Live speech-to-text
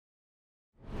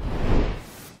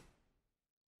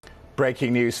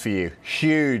breaking news for you.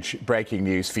 Huge breaking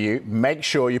news for you. Make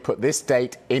sure you put this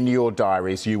date in your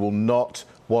diaries. You will not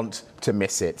want to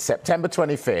miss it. September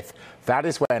 25th. That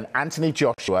is when Anthony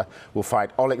Joshua will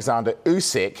fight Oleksandr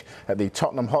Usyk at the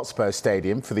Tottenham Hotspur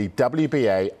Stadium for the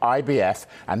WBA, IBF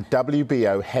and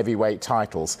WBO heavyweight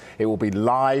titles. It will be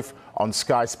live on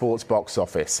Sky Sports Box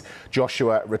Office.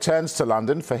 Joshua returns to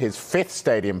London for his 5th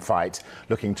stadium fight,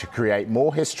 looking to create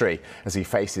more history as he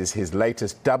faces his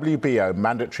latest WBO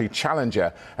mandatory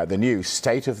challenger at the new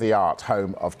state-of-the-art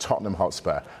home of Tottenham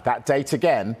Hotspur. That date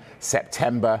again,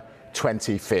 September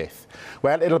 25th.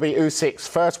 Well, it'll be Usyk's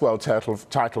first world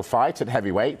title fight at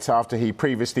heavyweight after he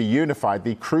previously unified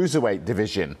the cruiserweight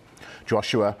division.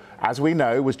 Joshua, as we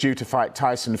know, was due to fight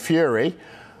Tyson Fury,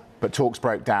 but talks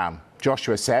broke down.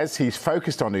 Joshua says he's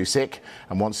focused on Usyk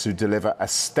and wants to deliver a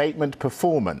statement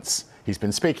performance. He's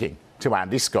been speaking to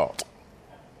Andy Scott.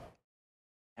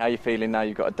 How are you feeling now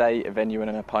you've got a date, a venue and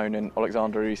an opponent?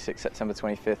 Oleksandr Usyk, September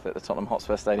 25th at the Tottenham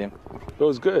Hotspur Stadium.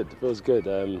 Feels good, feels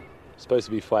good. Supposed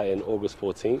to be fighting August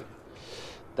 14th.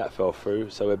 That fell through.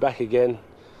 So we're back again.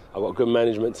 I've got a good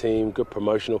management team, good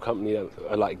promotional company that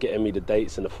are like getting me the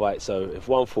dates and the fight. So if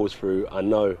one falls through, I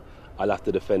know I'll have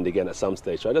to defend again at some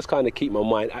stage. So I just kind of keep my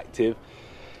mind active.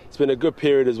 It's been a good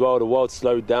period as well. The world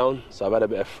slowed down, so I've had a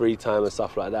bit of free time and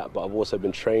stuff like that. But I've also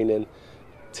been training,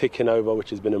 ticking over, which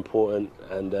has been important.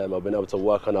 And I've been able to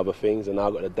work on other things. And now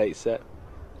I've got the date set,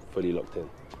 fully locked in.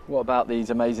 What about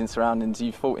these amazing surroundings?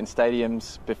 You've fought in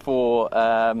stadiums before.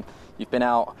 You've been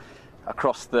out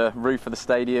across the roof of the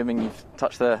stadium and you've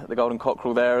touched the golden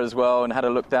cockerel there as well and had a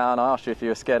look down. I asked you if you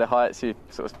were scared of heights. You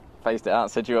sort of phased it out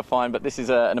and said you were fine. But this is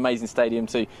an amazing stadium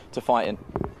to fight in.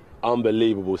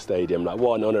 Unbelievable stadium. Like,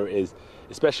 what an honour it is,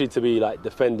 especially to be like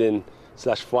defending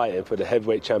 / fighting for the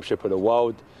heavyweight championship of the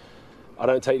world. I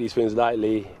don't take these things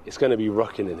lightly. It's going to be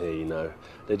rocking in here, you know.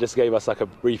 They just gave us like a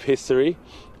brief history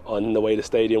on the way the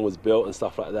stadium was built and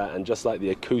stuff like that, and just like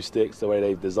the acoustics, the way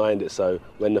they've designed it, so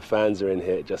when the fans are in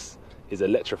here, it just is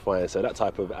electrifying. So that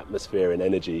type of atmosphere and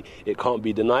energy, it can't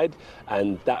be denied,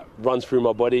 and that runs through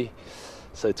my body.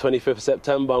 So 25th of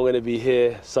September, I'm going to be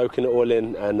here soaking it all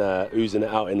in and oozing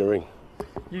it out in the ring.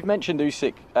 You've mentioned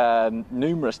Usyk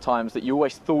numerous times that you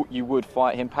always thought you would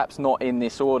fight him, perhaps not in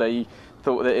this order. You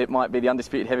thought that it might be the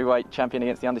undisputed heavyweight champion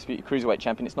against the undisputed cruiserweight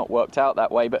champion. It's not worked out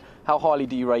that way, but how highly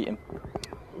do you rate him?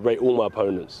 Rate all my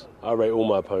opponents. I rate all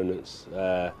my opponents.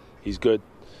 He's good,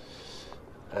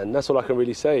 and that's all I can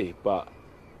really say. But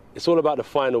it's all about the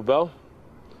final bell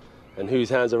and whose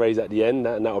hands are raised at the end,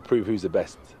 and that will prove who's the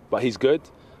best. But he's good,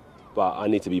 but I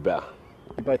need to be better.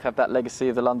 You both have that legacy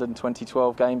of the London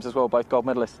 2012 games as well, both gold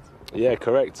medalists. Yeah,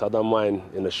 correct. I've done mine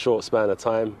in a short span of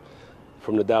time.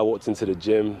 From the day I walked into the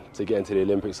gym to get into the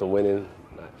Olympics and winning,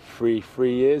 like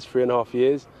 3.5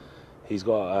 years. He's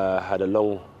got had a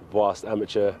long, vast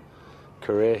amateur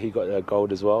career. He got a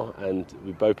gold as well, and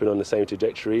we've both been on the same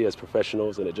trajectory as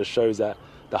professionals, and it just shows that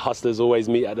the hustlers always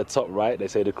meet at the top, right? They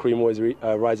say the cream always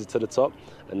rises to the top,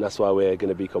 and that's why we're going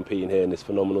to be competing here in this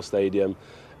phenomenal stadium.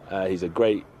 He's a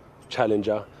great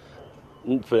challenger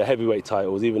for the heavyweight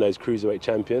titles, even though he's cruiserweight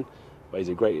champion, but he's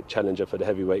a great challenger for the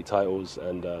heavyweight titles,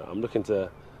 and I'm looking to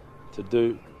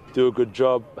do a good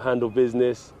job, handle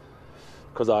business,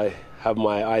 because I have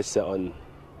my eyes set on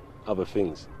other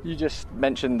things. You just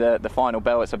mentioned the final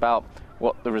bell. It's about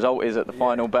what the result is at the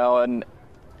final bell, and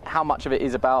how much of it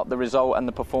is about the result and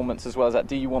the performance as well as that.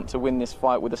 Do you want to win this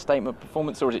fight with a statement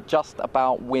performance, or is it just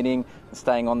about winning and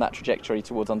staying on that trajectory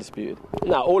towards undisputed?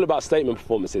 No, all about statement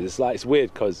performances. It's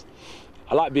weird because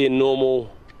I like being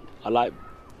normal. I like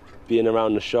being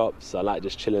around the shops. I like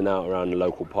just chilling out around the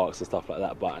local parks and stuff like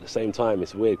that. But at the same time,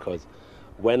 it's weird because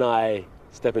when I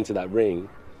step into that ring,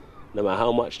 no matter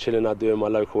how much chilling I do in my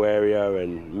local area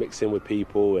and mixing with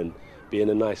people and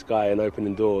being a nice guy and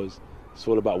opening doors, it's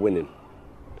all about winning.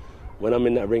 When I'm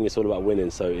in that ring, it's all about winning.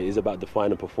 So it is about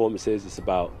defining performances. It's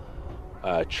about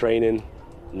training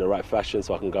in the right fashion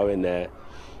so I can go in there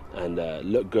and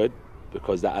look good,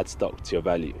 because that adds stock to your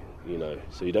value, you know.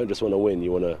 So you don't just want to win,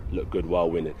 you want to look good while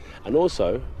winning. And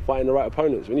also, fighting the right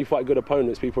opponents. When you fight good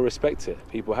opponents, people respect it.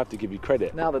 People have to give you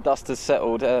credit. Now the dust has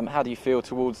settled, how do you feel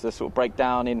towards the sort of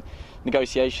breakdown in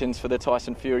negotiations for the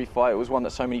Tyson Fury fight? It was one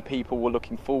that so many people were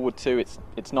looking forward to.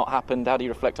 It's not happened. How do you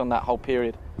reflect on that whole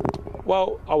period?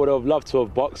 Well, I would have loved to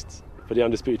have boxed for the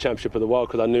undisputed championship of the world,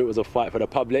 because I knew it was a fight for the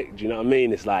public. Do you know what I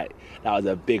mean? It's like, that was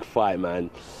a big fight, man.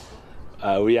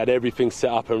 We had everything set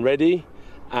up and ready,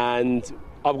 and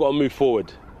I've got to move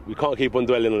forward. We can't keep on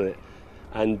dwelling on it.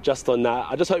 And just on that,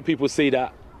 I just hope people see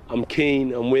that I'm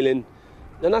keen, I'm willing,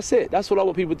 and that's it. That's what I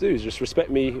want people to do, is just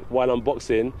respect me while I'm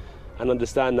boxing and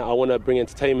understand that I want to bring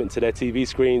entertainment to their TV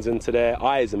screens and to their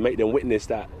eyes and make them witness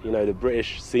that, you know, the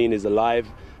British scene is alive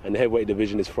and the heavyweight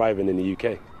division is thriving in the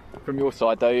UK. From your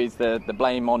side, though, is the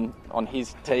blame on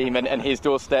his team and his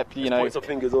doorstep, you know? Point some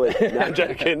fingers away. No, I'm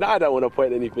joking. No, I don't want to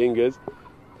point any fingers.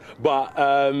 But,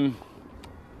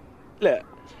 look,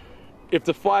 if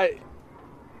the fight,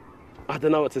 I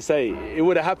don't know what to say. It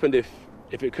would have happened if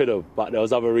it could have, but there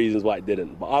was other reasons why it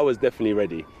didn't. But I was definitely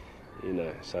ready, you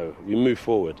know, so we move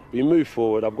forward.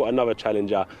 I've got another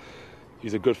challenger.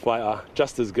 He's a good fighter,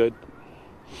 just as good.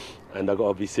 And I've got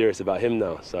to be serious about him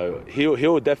now. So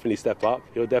he'll definitely step up.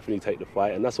 He'll definitely take the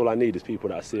fight. And that's all I need is people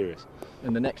that are serious.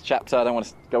 In the next chapter, I don't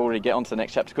want to already get on to the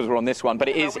next chapter because we're on this one, but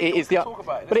it is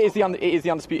the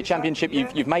Undisputed Championship.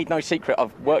 You've made no secret.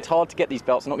 I've worked hard to get these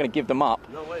belts. I'm not going to give them up.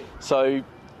 No way. So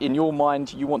in your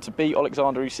mind, you want to beat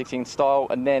Oleksandr Usyk in style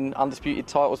and then undisputed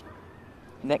titles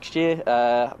next year?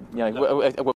 You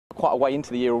know, we're quite a way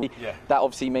into the year already. Yeah. That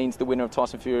obviously means the winner of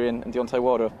Tyson Fury and Deontay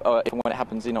Wilder, when it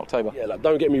happens in October. Yeah, like,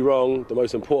 don't get me wrong, the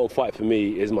most important fight for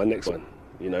me is my next one.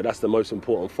 You know, that's the most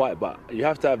important fight, but you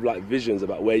have to have like visions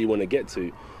about where you want to get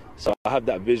to. So I have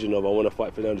that vision of I want to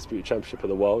fight for the Undisputed Championship of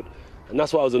the world. And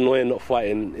that's why I was annoying not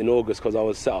fighting in August, because I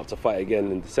was set up to fight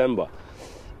again in December.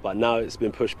 But now it's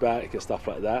been pushed back and stuff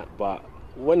like that. But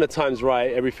when the time's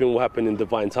right, everything will happen in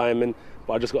divine timing.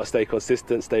 But I just got to stay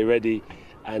consistent, stay ready,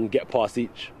 and get past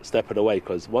each step of the way.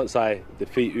 Because once I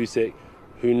defeat Usyk,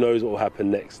 who knows what will happen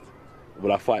next?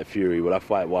 Will I fight Fury? Will I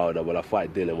fight Wilder? Will I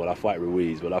fight Dillon? Will I fight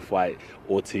Ruiz? Will I fight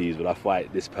Ortiz? Will I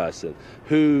fight this person?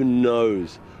 Who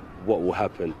knows what will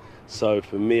happen? So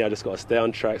for me, I just got to stay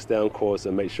on track, stay on course,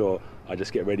 and make sure I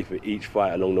just get ready for each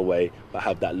fight along the way, but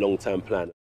have that long-term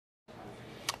plan.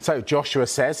 So Joshua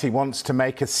says he wants to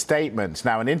make a statement.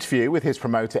 Now, an interview with his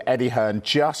promoter Eddie Hearn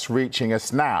just reaching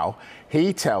us now.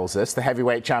 He tells us the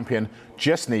heavyweight champion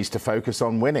just needs to focus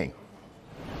on winning.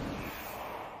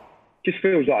 Just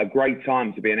feels like a great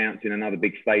time to be announcing another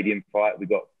big stadium fight. We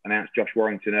got announced Josh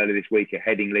Warrington earlier this week at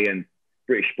Headingley, and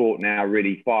British sport now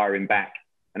really firing back.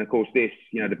 And of course this,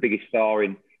 you know, the biggest star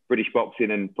in British boxing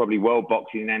and probably world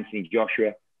boxing, Anthony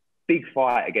Joshua. Big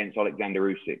fight against Alexander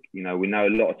Usyk. You know, we know a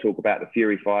lot of talk about the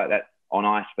Fury fight, that's on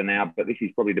ice for now, but this is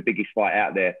probably the biggest fight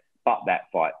out there, but that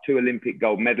fight. 2 Olympic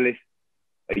gold medalists,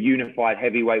 a unified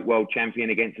heavyweight world champion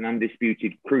against an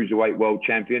undisputed cruiserweight world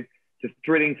champion. It's a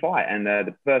thrilling fight, and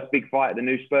the first big fight at the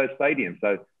new Spurs Stadium.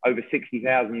 So over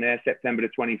 60,000 there, September the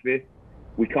 25th.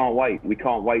 We can't wait. We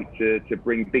can't wait to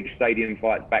bring big stadium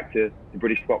fights back to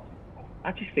British boxing.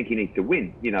 I just think he needs to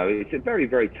win. You know, it's a very,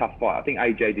 very tough fight. I think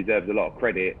AJ deserves a lot of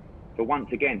credit for once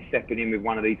again stepping in with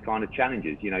one of these kind of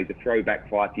challenges. You know, he's a throwback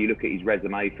fighter. You look at his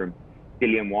resume from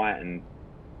Dillian Whyte and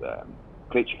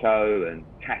Klitschko and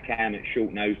Takam at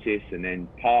short notice, and then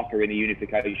Parker in a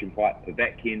unification fight,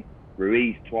 Povetkin,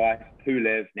 Ruiz twice,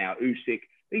 Pulev, now Usyk.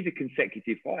 These are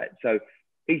consecutive fights. So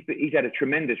he's had a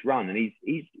tremendous run, and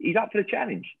he's up for the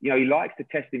challenge. You know, he likes to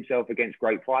test himself against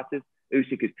great fighters.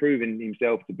 Usyk has proven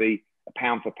himself to be a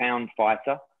pound-for-pound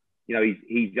fighter. You know,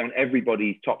 he's on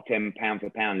everybody's top 10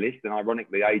 pound-for-pound list, and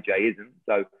ironically, AJ isn't.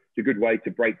 So it's a good way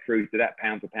to break through to that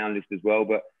pound-for-pound list as well.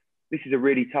 But this is a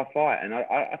really tough fight, and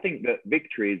I think that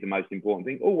victory is the most important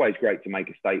thing. Always great to make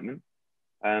a statement,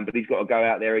 but he's got to go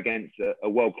out there against a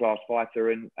world-class fighter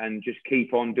and just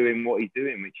keep on doing what he's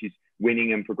doing, which is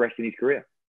winning and progressing his career.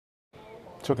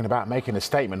 Talking about making a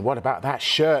statement, what about that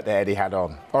shirt that Eddie had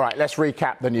on? All right, let's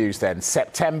recap the news then.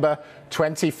 September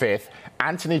 25th,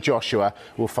 Anthony Joshua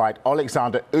will fight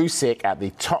Oleksandr Usyk at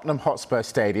the Tottenham Hotspur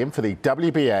Stadium for the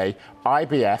WBA,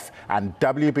 IBF and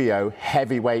WBO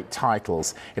heavyweight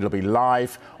titles. It'll be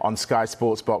live on Sky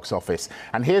Sports Box Office.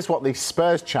 And here's what the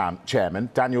Spurs chairman,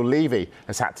 Daniel Levy,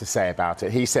 has had to say about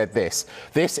it. He said this: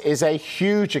 "This is a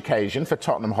huge occasion for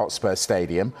Tottenham Hotspur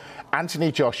Stadium.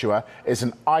 Anthony Joshua is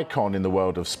an icon in the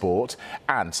world of sport,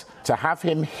 and to have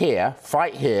him here,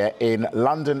 fight here in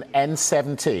London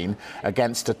N17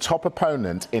 against a top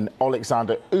opponent in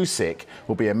Oleksandr Usyk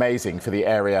will be amazing for the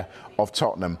area of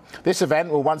Tottenham. This event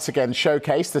will once again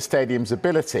showcase the stadium's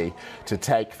ability to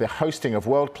take the hosting of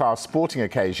world-class sporting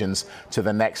occasions to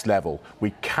the next level.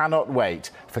 We cannot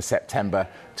wait for September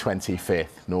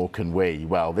 25th, nor can we."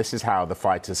 Well, this is how the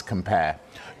fighters compare.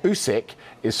 Usyk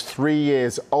is 3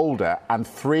 years older and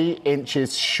 3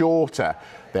 inches shorter,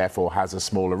 therefore has a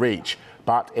smaller reach.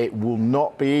 But it will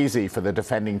not be easy for the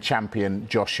defending champion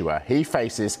Joshua. He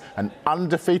faces an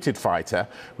undefeated fighter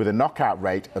with a knockout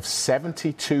rate of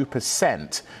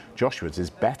 72%. Joshua's is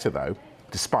better, though,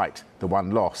 despite the one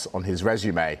loss on his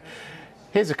resume.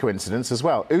 Here's a coincidence as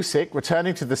well. Usyk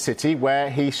returning to the city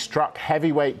where he struck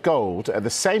heavyweight gold at the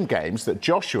same games that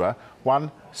Joshua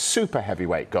won super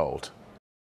heavyweight gold.